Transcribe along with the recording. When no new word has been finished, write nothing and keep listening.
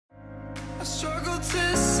I struggle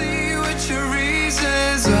to see what your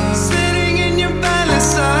reasons are. Sitting in your balance,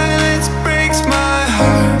 silence breaks my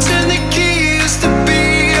heart. Turn the key, used to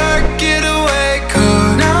be our getaway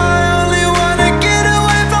car. Now I only wanna get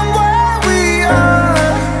away from where we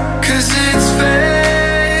are. 'Cause it's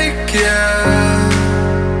fake, yeah.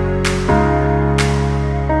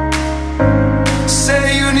 Say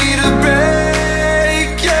you need a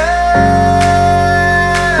break, yeah.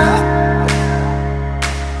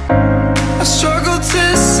 I struggle to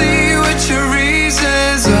see what your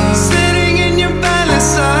reasons are. Sitting in your balance,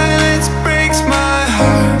 silence breaks my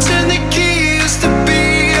heart. Turn the key, used to be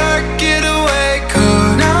our getaway car.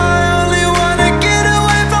 Now I only wanna get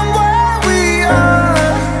away from where we are.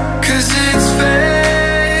 'Cause it's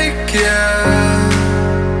fake, yeah.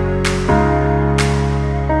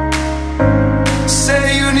 Say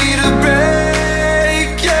you need a break,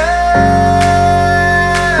 yeah.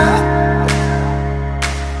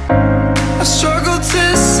 I struggle to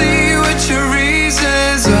see what your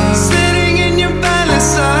reasons are. Sitting in your balance,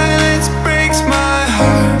 silence breaks my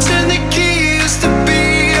heart. Turn the key, used to be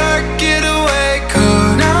our getaway car.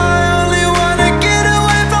 Now I only wanna get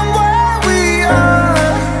away from where we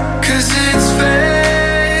are. 'Cause it's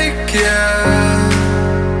fake, yeah.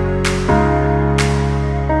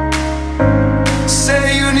 Say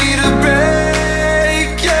you need a break,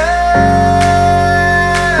 yeah.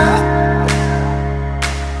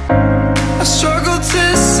 I struggle to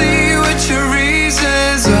see what your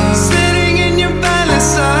reasons are. Sitting in your balance,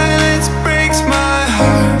 silence breaks my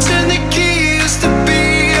heart. Turn the key, used to be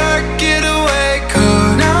our getaway car.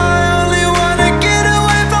 Now I only wanna get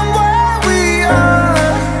away from where we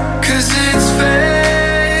are. 'Cause it's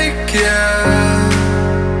fake, yeah.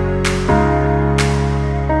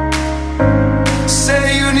 Say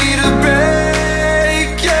you need a break,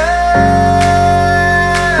 yeah.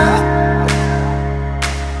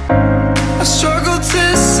 I struggle to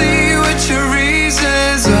see what your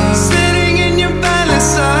reasons are. Sitting in your balance,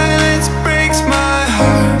 silence breaks my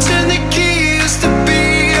heart. Turn the key, used to be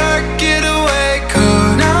our getaway car.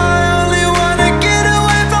 Now I only wanna get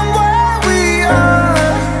away from where we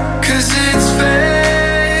are. 'Cause it's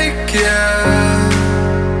fake, yeah.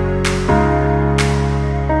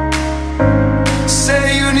 Say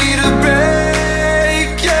you need a break,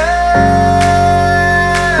 yeah.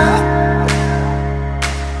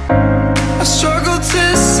 I struggle to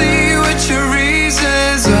see what your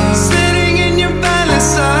reasons are. Sitting in your balance,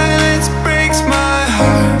 silence breaks my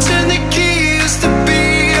heart. Turn the key, used to be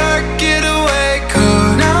our getaway car.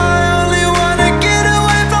 Now I only wanna get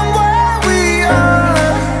away from where we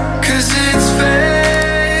are. 'Cause it's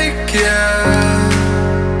fake, yeah.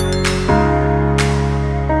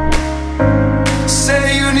 Say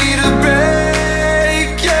you need a break,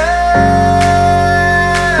 yeah.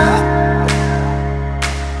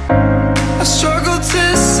 I struggle to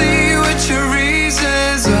see what your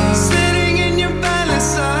reasons are. Sitting in your balance,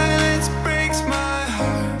 silence breaks my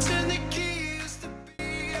heart. Turn the key, used to be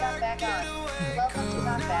our Back on. getaway Welcome to car.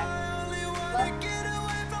 Knockback. Now I only wanna get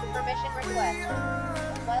away from Permission where we request. are.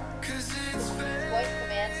 What? 'Cause it's Voice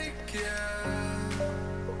commands. fake, yeah.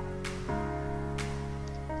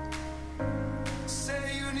 Say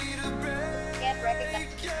you need a break, Can't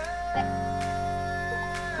recognize. yeah.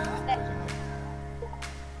 Next.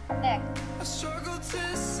 Next. I struggle to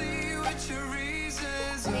see what your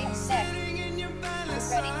reasons are. Next. Sitting in your balance,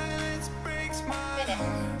 Ready. silence breaks my Finish.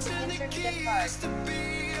 heart. Turn the Insert key, SIM card. used to be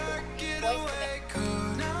our getaway car.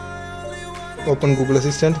 Now I only wanna Open Google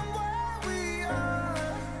Assistant, where we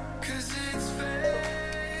are. 'Cause it's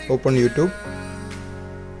fake. open YouTube,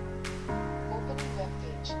 Opening web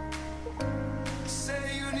page. Say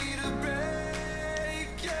you need a break,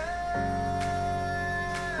 yeah.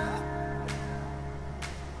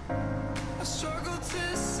 I struggle to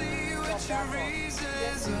see what your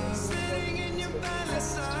reasons are. Sitting in your balance,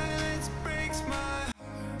 silence breaks my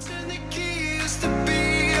heart. Turn the key, used to be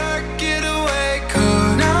our getaway car.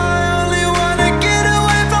 Now I only wanna get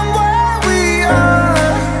away from where we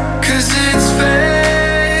are. 'Cause it's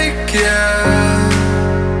fake, yeah.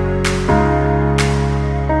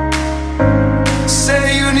 Say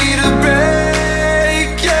you need a break,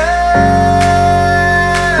 yeah.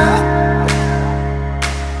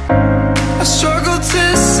 I struggle to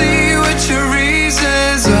see what your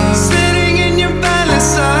reasons are. Sitting in your balance,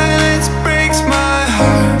 silence breaks my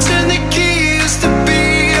heart. Turn the key, used to be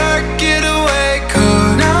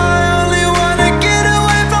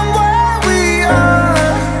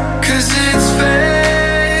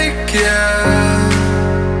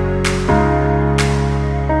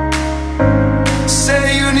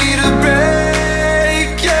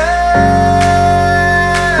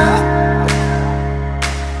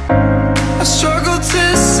I struggle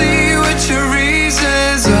to see what your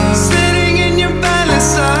reasons are. Sitting in your balance,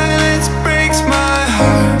 silence breaks my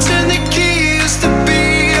heart. Turn the key, used to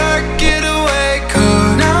be our getaway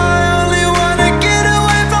car. Now I only wanna get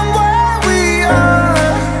away from where we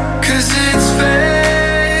are. 'Cause it's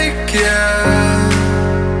fake, yeah.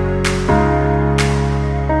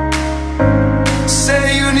 Say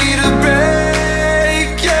you need a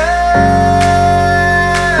break, yeah.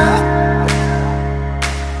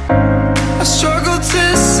 I struggle to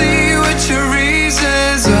see what your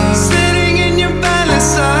reasons are. Sitting in your balance,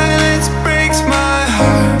 silence breaks my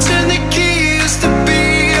heart. Turn the key, used to be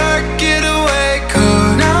our getaway car.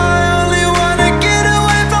 Now I only wanna get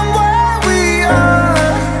away from where we are.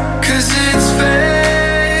 'Cause it's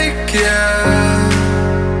fake, yeah.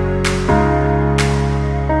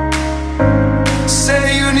 Say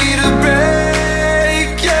you need a break,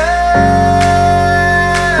 yeah.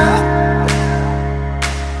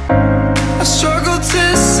 I struggle to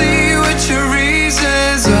see what your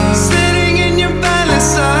reasons are. Sitting in your balance,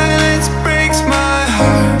 silence breaks my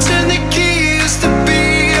heart. Turn the key, used to be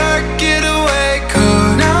our getaway car.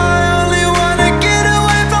 Now I only wanna get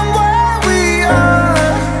away from where we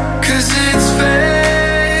are. 'Cause it's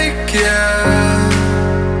fake, yeah.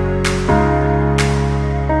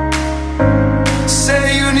 Say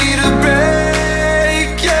you need a break,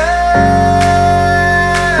 yeah.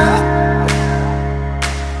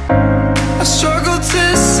 I struggle to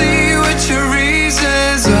see what your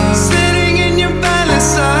reasons are. Sitting in your balance,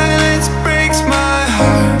 silence breaks my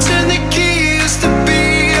heart. Turn the key, used to be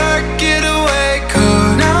our getaway car.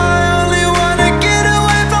 Now I only wanna get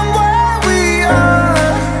away from where we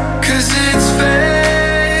are. 'Cause it's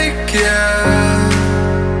fake, yeah.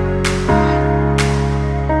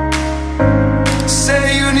 Say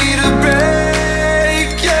you need a break,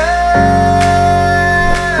 yeah.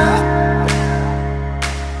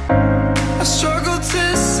 I struggle